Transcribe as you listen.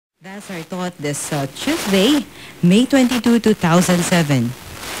That's our thought this Tuesday, May 22, 2007.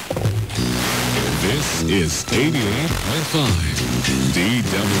 This is 88.5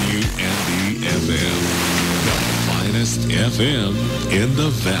 DWND-FM, the finest FM in the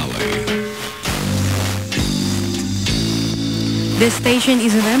Valley. This station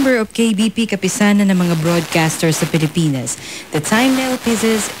is a member of KBP, kapisanan ng mga broadcasters sa Pilipinas. The time now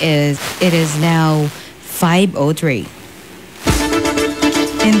it is now 5:03.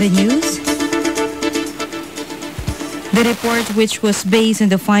 In the news, the report, which was based on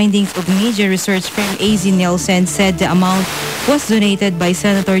the findings of media research firm AZ Nielsen, said the amount was donated by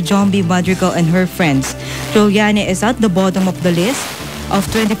Senator John B. Madrigal and her friends. Cauayan is at the bottom of the list of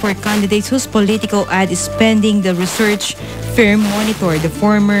 24 candidates whose political ad spending the research firm monitored. The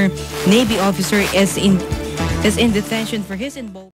former Navy officer is in detention for his involvement.